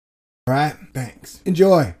Alright, thanks.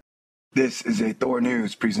 Enjoy. This is a Thor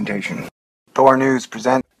News presentation. Thor News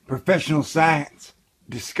presents Professional Science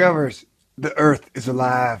discovers the Earth is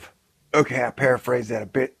alive. Okay, I paraphrased that a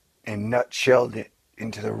bit and nutshelled it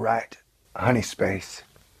into the right honey space.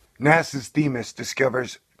 NASA's Themis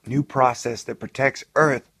discovers new process that protects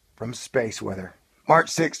Earth from space weather. March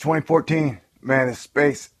 6, 2014. Man, the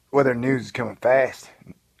space weather news is coming fast.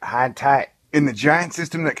 High and tight. In the giant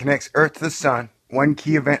system that connects Earth to the Sun, one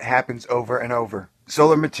key event happens over and over.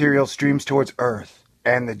 Solar material streams towards Earth,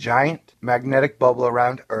 and the giant magnetic bubble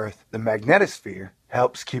around Earth, the magnetosphere,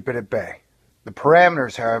 helps keep it at bay. The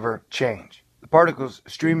parameters, however, change. The particles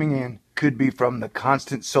streaming in could be from the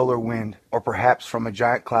constant solar wind, or perhaps from a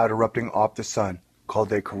giant cloud erupting off the Sun,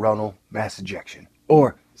 called a coronal mass ejection,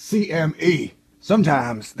 or CME.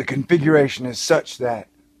 Sometimes the configuration is such that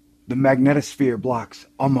the magnetosphere blocks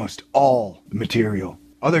almost all the material.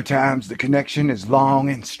 Other times the connection is long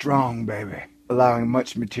and strong, baby, allowing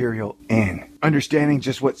much material in. Understanding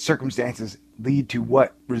just what circumstances lead to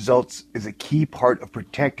what results is a key part of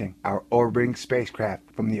protecting our orbiting spacecraft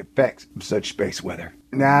from the effects of such space weather.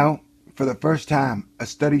 Now, for the first time, a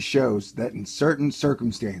study shows that in certain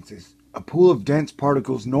circumstances, a pool of dense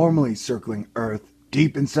particles normally circling Earth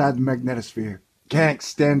deep inside the magnetosphere can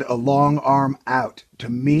extend a long arm out to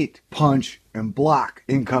meet, punch, and block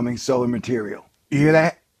incoming solar material. You hear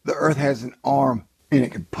that? The Earth has an arm and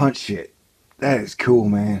it can punch shit. That is cool,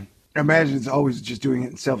 man. Imagine it's always just doing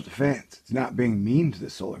it in self-defense. It's not being mean to the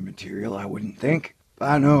solar material, I wouldn't think. But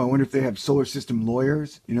I don't know, I wonder if they have solar system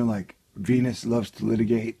lawyers. You know, like Venus loves to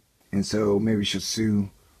litigate, and so maybe she'll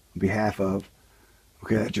sue on behalf of...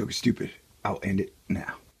 Okay, that joke is stupid. I'll end it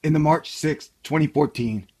now. In the March 6,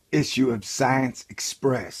 2014 issue of Science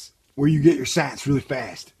Express, where you get your science really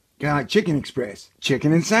fast. Kind of like Chicken Express.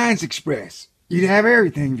 Chicken and Science Express. You'd have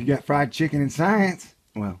everything if you got fried chicken and science.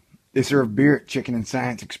 Well, they serve beer at Chicken and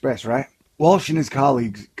Science Express, right? Walsh and his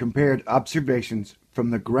colleagues compared observations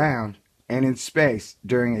from the ground and in space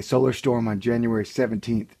during a solar storm on January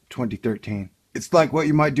 17th, 2013. It's like what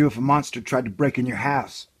you might do if a monster tried to break in your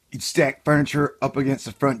house. You'd stack furniture up against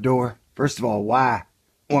the front door. First of all, why?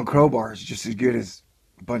 One crowbar is just as good as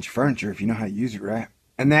a bunch of furniture if you know how to use it, right?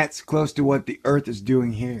 And that's close to what the Earth is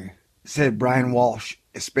doing here, said Brian Walsh,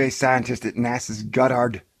 a space scientist at NASA's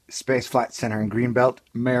Goddard Space Flight Center in Greenbelt,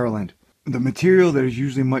 Maryland. The material that is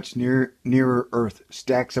usually much nearer Earth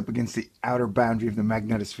stacks up against the outer boundary of the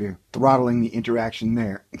magnetosphere, throttling the interaction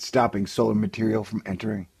there and stopping solar material from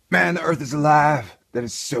entering. Man, the Earth is alive. That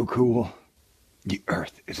is so cool. The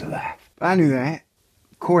Earth is alive. I knew that.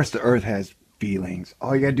 Of course the Earth has feelings.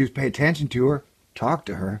 All you gotta do is pay attention to her, talk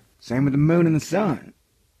to her. Same with the moon and the sun.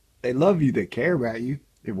 They love you, they care about you.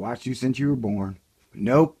 They've watched you since you were born. But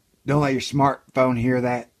nope, don't let your smartphone hear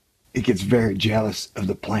that. It gets very jealous of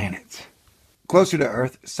the planets. Closer to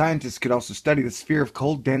Earth, scientists could also study the sphere of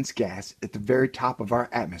cold, dense gas at the very top of our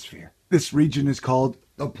atmosphere. This region is called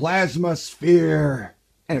the plasma sphere,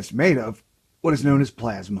 and it's made of what is known as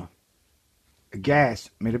plasma, a gas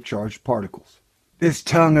made of charged particles. This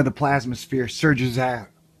tongue of the plasma sphere surges out,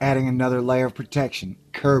 adding another layer of protection,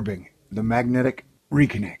 curbing the magnetic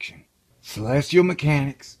reconnection. Celestial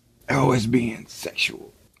mechanics, always being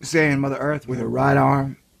sexual. Saying Mother Earth with her right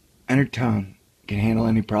arm and her tongue can handle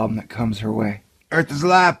any problem that comes her way. Earth is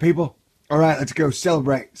alive, people. All right, let's go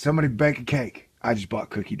celebrate. Somebody bake a cake. I just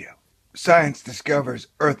bought cookie dough. Science discovers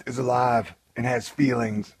Earth is alive and has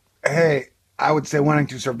feelings. Hey, I would say wanting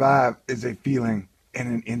to survive is a feeling and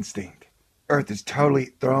an instinct. Earth is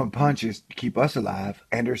totally throwing punches to keep us alive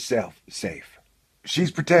and herself safe.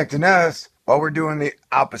 She's protecting us while we're doing the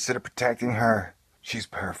opposite of protecting her. She's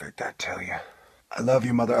perfect, I tell you. I love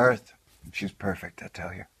you, Mother Earth. She's perfect, I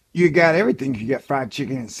tell you. You got everything if you got fried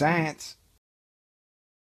chicken and science.